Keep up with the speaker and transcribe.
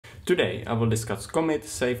Today I will discuss commit,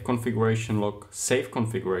 save configuration log, save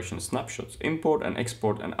configuration snapshots, import and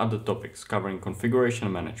export, and other topics covering configuration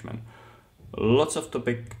management. Lots of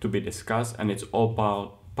topic to be discussed, and it's all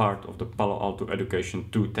part of the Palo Alto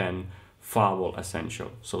EDU-210 Firewall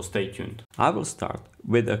Essential, so stay tuned. I will start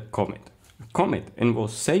with a commit. A commit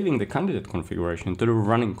involves saving the candidate configuration to the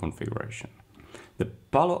running configuration. The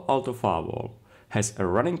Palo Alto Firewall has a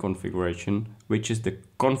running configuration, which is the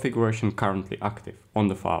configuration currently active on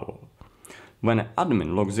the firewall. When an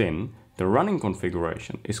admin logs in, the running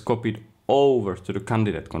configuration is copied over to the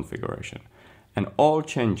candidate configuration, and all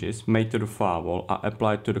changes made to the firewall are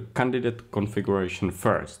applied to the candidate configuration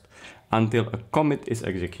first, until a commit is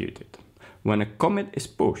executed. When a commit is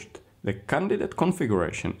pushed, the candidate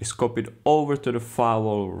configuration is copied over to the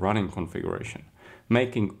firewall running configuration,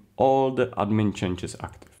 making all the admin changes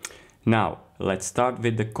active. Now, let's start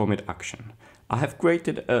with the commit action. I have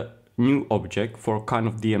created a new object for a kind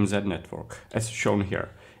of DMZ network, as shown here.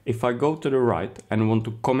 If I go to the right and want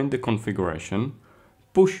to commit the configuration,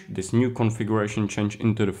 push this new configuration change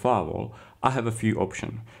into the firewall, I have a few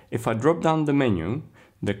options. If I drop down the menu,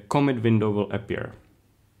 the commit window will appear.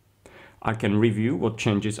 I can review what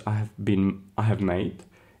changes I have made.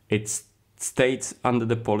 It states under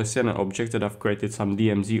the policy and an object that I've created some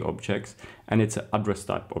DMZ objects, and it's an address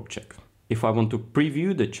type object. If I want to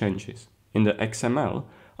preview the changes in the XML,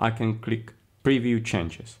 I can click preview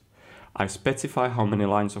changes. I specify how many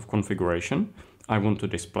lines of configuration I want to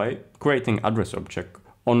display. Creating address object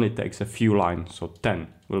only takes a few lines, so 10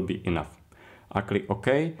 will be enough. I click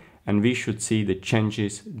OK, and we should see the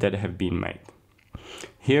changes that have been made.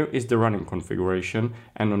 Here is the running configuration,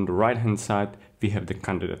 and on the right hand side we have the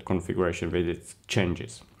candidate configuration with its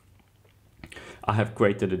changes. I have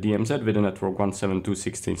created a DMZ with a network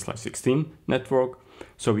 172.16/16 network,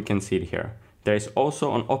 so we can see it here. There is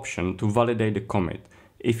also an option to validate the commit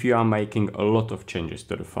if you are making a lot of changes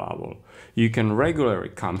to the firewall. You can regularly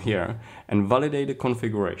come here and validate the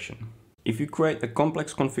configuration. If you create a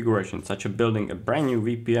complex configuration, such as building a brand new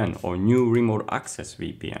VPN or new remote access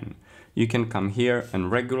VPN, you can come here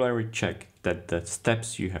and regularly check that the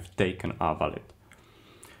steps you have taken are valid.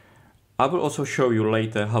 I will also show you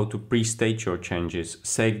later how to pre-stage your changes,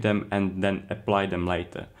 save them, and then apply them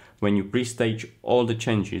later. When you pre-stage all the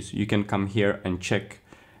changes, you can come here and check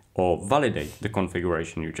or validate the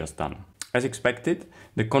configuration you just done. As expected,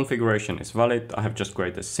 the configuration is valid. I have just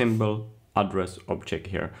created a symbol address object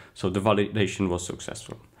here, so the validation was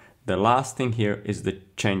successful. The last thing here is the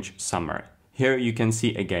change summary. Here you can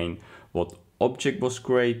see again what object was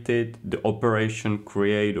created, the operation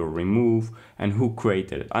create or remove, and who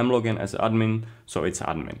created it. I'm logging as admin, so it's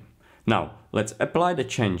admin. Now, let's apply the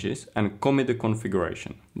changes and commit the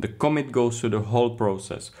configuration. The commit goes through the whole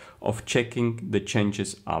process of checking the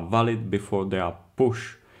changes are valid before they are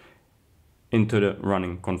pushed into the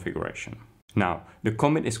running configuration. Now, the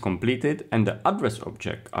commit is completed, and the address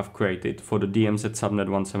object I've created for the DMZ subnet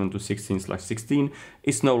 172.16/16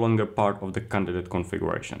 is no longer part of the candidate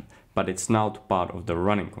configuration, but it's now part of the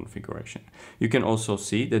running configuration. You can also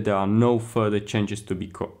see that there are no further changes to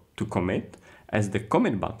commit, as the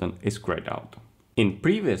commit button is grayed out. In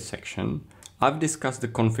previous section, I've discussed the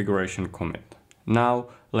configuration commit. Now,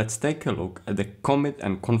 let's take a look at the commit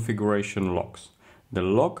and configuration logs. The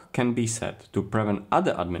log can be set to prevent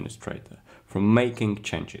other administrators from making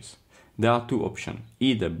changes. There are two options: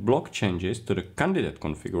 either block changes to the candidate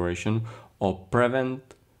configuration or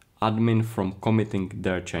prevent admin from committing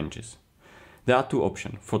their changes. There are two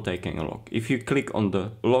options for taking a log. If you click on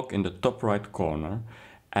the log in the top right corner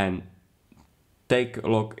and take a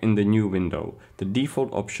log in the new window, the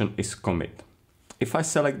default option is commit. If I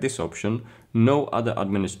select this option, no other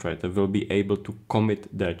administrator will be able to commit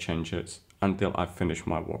their changes until I finish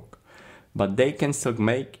my work, but they can still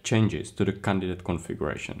make changes to the candidate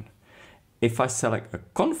configuration. If I select a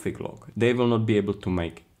config log, they will not be able to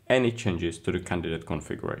make any changes to the candidate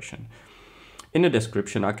configuration. In the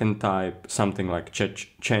description, I can type something like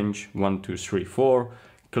change 1234,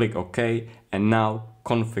 click OK, and now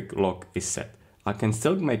config log is set. I can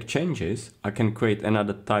still make changes. I can create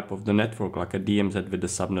another type of the network, like a DMZ with the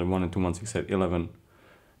subnet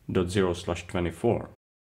 192.168.11.0/24.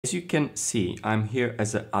 As you can see, I'm here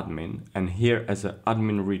as an admin and here as an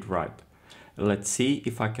admin read-write. Let's see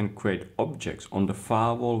if I can create objects on the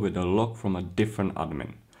firewall with a log from a different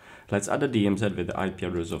admin. Let's add a DMZ with the IP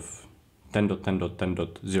address of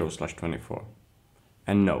 10.10.10.0/24.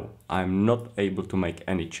 And no, I'm not able to make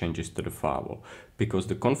any changes to the firewall because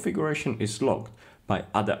the configuration is logged by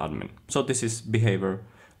other admin. So this is behavior,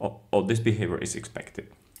 or this behavior is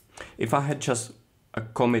expected. If I had just a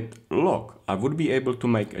commit log, I would be able to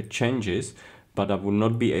make changes but I will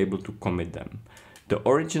not be able to commit them. The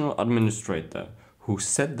original administrator who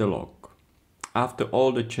set the lock, after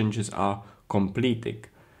all the changes are completed,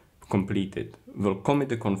 will commit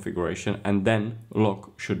the configuration and then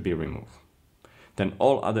lock should be removed. Then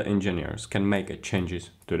all other engineers can make changes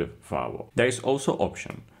to the firewall. There is also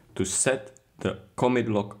option to set the commit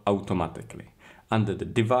lock automatically. Under the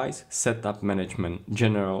device setup management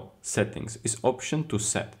general settings is option to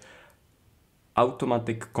set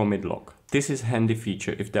automatic commit lock. This is handy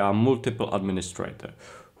feature if there are multiple administrators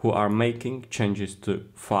who are making changes to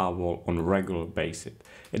firewall on regular basis.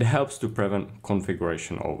 It helps to prevent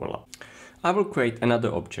configuration overlap. I will create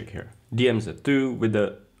another object here, DMZ2 with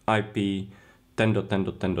the IP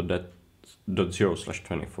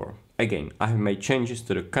 10.10.10.0/24. Again, I have made changes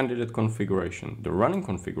to the candidate configuration. The running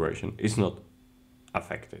configuration is not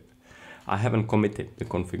affected. I haven't committed the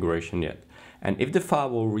configuration yet. And if the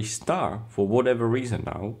firewall restart for whatever reason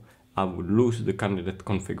now, I would lose the candidate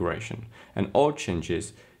configuration and all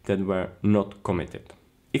changes that were not committed.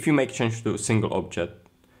 If you make change to a single object,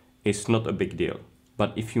 it's not a big deal.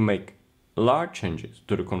 But if you make large changes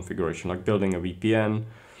to the configuration, like building a VPN,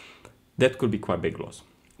 that could be quite big loss.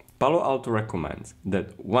 Palo Alto recommends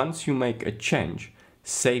that once you make a change,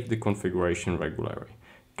 save the configuration regularly.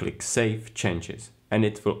 Click Save Changes, and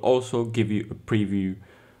it will also give you a preview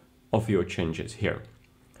of your changes here.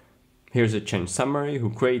 Here's a change summary, who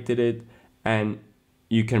created it, and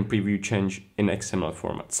you can preview change in XML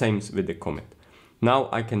format. Same with the commit. Now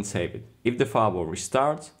I can save it. If the firewall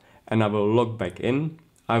restarts and I will log back in,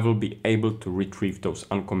 I will be able to retrieve those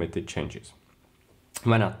uncommitted changes.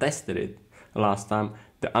 When I tested it last time,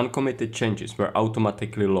 the uncommitted changes were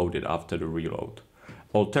automatically loaded after the reload.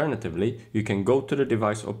 Alternatively, you can go to the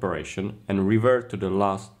device operation and revert to the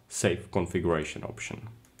last save configuration option.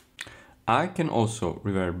 I can also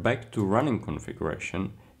revert back to running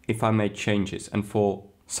configuration if I made changes and for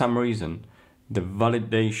some reason the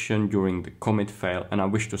validation during the commit failed and I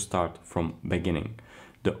wish to start from beginning.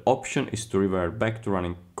 The option is to revert back to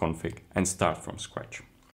running config and start from scratch.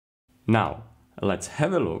 Now, let's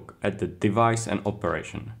have a look at the device and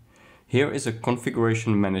operation. Here is a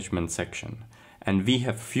configuration management section and we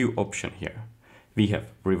have few options here. We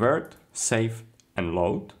have revert, save and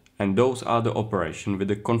load, and those are the operations with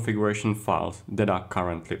the configuration files that are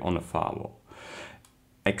currently on a firewall.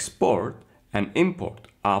 Export and import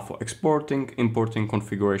are for exporting, importing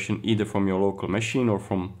configuration either from your local machine or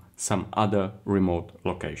from some other remote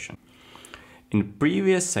location. In the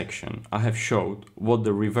previous section, I have showed what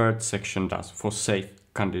the revert section does for save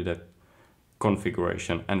candidate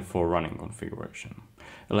configuration and for running configuration.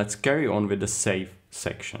 Let's carry on with the save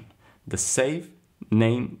section. The save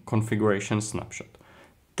name configuration snapshot.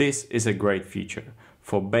 This is a great feature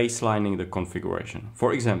for baselining the configuration.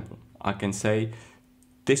 For example, I can say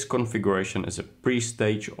this configuration is a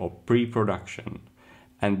pre-stage or pre-production,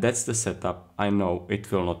 and that's the setup. I know it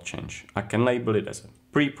will not change. I can label it as a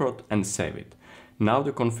pre-prod and save it. Now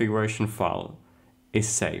the configuration file is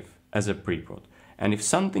saved as a pre-prod. And if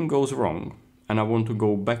something goes wrong and I want to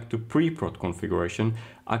go back to pre-prod configuration,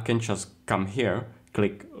 I can just come here,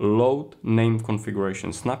 click Load Name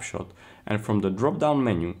Configuration Snapshot, and from the drop-down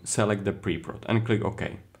menu, select the pre-prod and click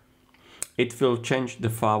OK. It will change the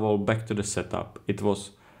firewall back to the setup it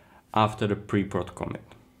was after the pre-prod commit.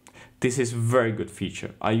 This is a very good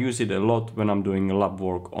feature. I use it a lot when I'm doing lab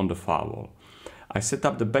work on the firewall. I set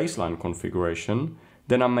up the baseline configuration,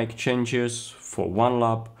 then I make changes for one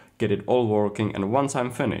lab, get it all working, and once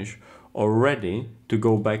I'm finished or ready to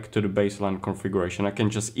go back to the baseline configuration, I can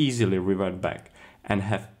just easily revert back and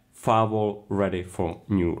have firewall ready for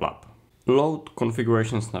new lab. Load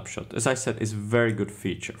configuration snapshot, as I said, is a very good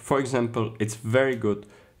feature. For example, it's very good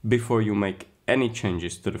before you make any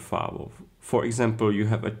changes to the firewall. For example, you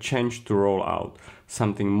have a change to roll out,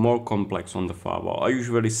 something more complex on the firewall. I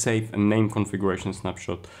usually save a name configuration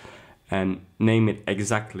snapshot and name it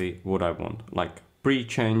exactly what I want, like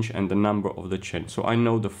pre-change and the number of the change. So I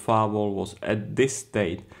know the firewall was at this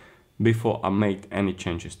state before I made any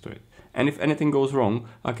changes to it. And if anything goes wrong,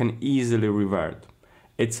 I can easily revert.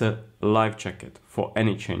 It's a live check-it for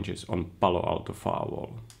any changes on Palo Alto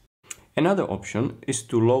Firewall. Another option is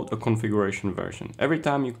to load a configuration version. Every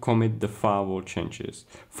time you commit the firewall changes,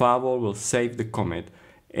 firewall will save the commit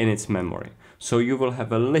in its memory. So you will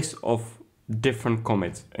have a list of different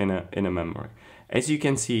commits in a memory. As you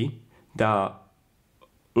can see, there are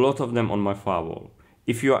a lot of them on my firewall.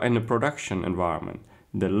 If you are in a production environment,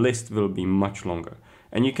 the list will be much longer.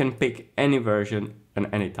 And you can pick any version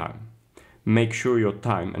at any time. Make sure your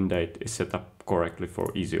time and date is set up correctly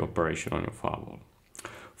for easy operation on your firewall.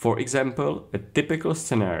 For example, a typical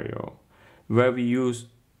scenario where we use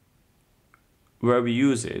where we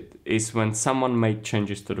use it is when someone made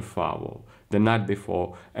changes to the firewall the night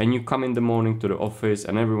before, and you come in the morning to the office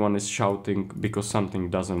and everyone is shouting because something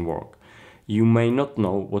doesn't work. You may not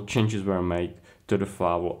know what changes were made to the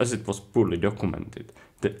firewall as it was poorly documented.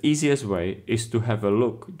 The easiest way is to have a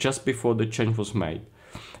look just before the change was made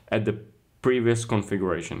at the previous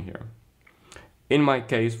configuration here. In my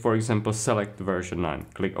case, for example, select version 9,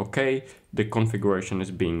 click OK, the configuration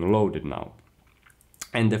is being loaded now.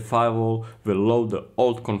 And the firewall will load the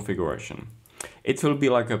old configuration. It will be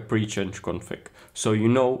like a pre-change config, so you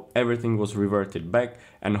know everything was reverted back,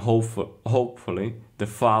 and hopefully the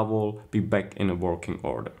firewall be back in a working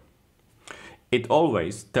order. It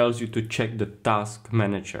always tells you to check the task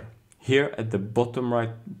manager. Here at the bottom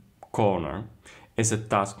right corner is a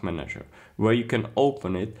task manager where you can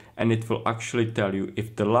open it, and it will actually tell you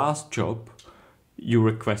if the last job you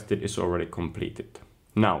requested is already completed.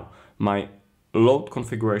 Now, my load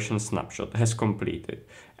configuration snapshot has completed,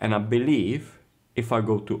 and I believe if I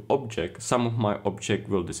go to object, some of my object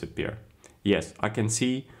will disappear. Yes, I can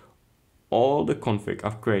see all the config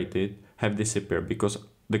I've created have disappeared because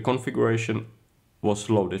the configuration was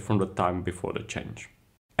loaded from the time before the change.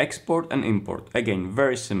 Export and import, again,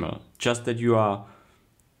 very similar, just that you are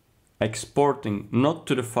exporting not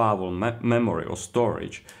to the firewall memory or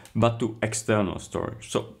storage, but to external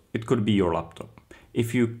storage. So it could be your laptop.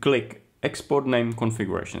 If you click export name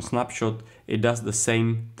configuration snapshot, it does the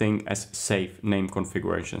same thing as save name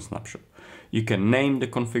configuration snapshot. You can name the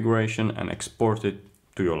configuration and export it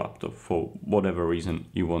to your laptop for whatever reason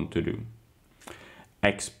you want to do.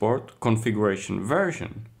 Export configuration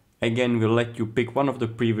version, again, will let you pick one of the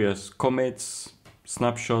previous commits,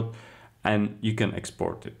 snapshot, and you can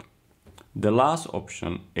export it. The last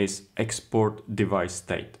option is export device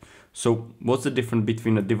state. So what's the difference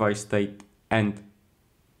between a device state and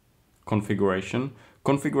configuration?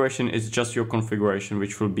 Configuration is just your configuration,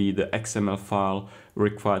 which will be the XML file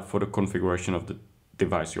required for the configuration of the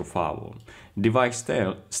device, your firewall. Device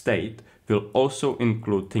state will also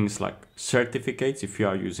include things like certificates if you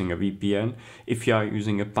are using a VPN. If you are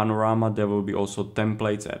using a Panorama, there will be also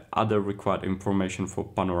templates and other required information for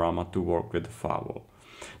Panorama to work with the firewall.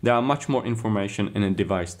 There are much more information in a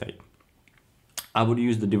device state. I would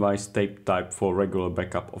use the device state type for regular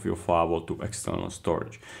backup of your firewall to external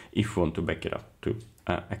storage if you want to back it up to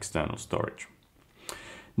external storage.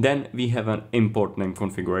 Then we have an import name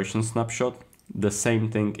configuration snapshot. The same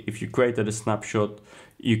thing, if you created a snapshot,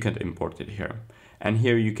 you can import it here. And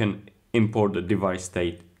here you can import the device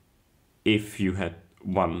state if you had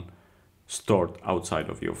one stored outside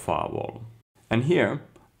of your firewall. And here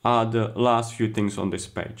are the last few things on this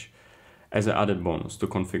page as an added bonus to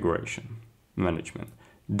configuration management.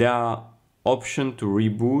 There are options to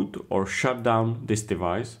reboot or shut down this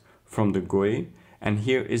device from the GUI, and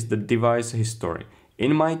here is the device history.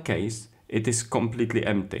 In my case, it is completely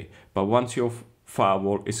empty, but once your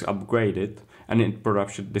firewall is upgraded and in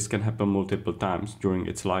production, this can happen multiple times during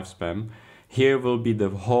its lifespan, here will be the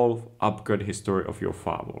whole upgrade history of your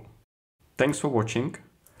firewall. Thanks for watching.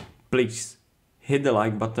 Please hit the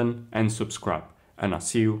like button and subscribe, and I'll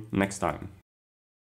see you next time.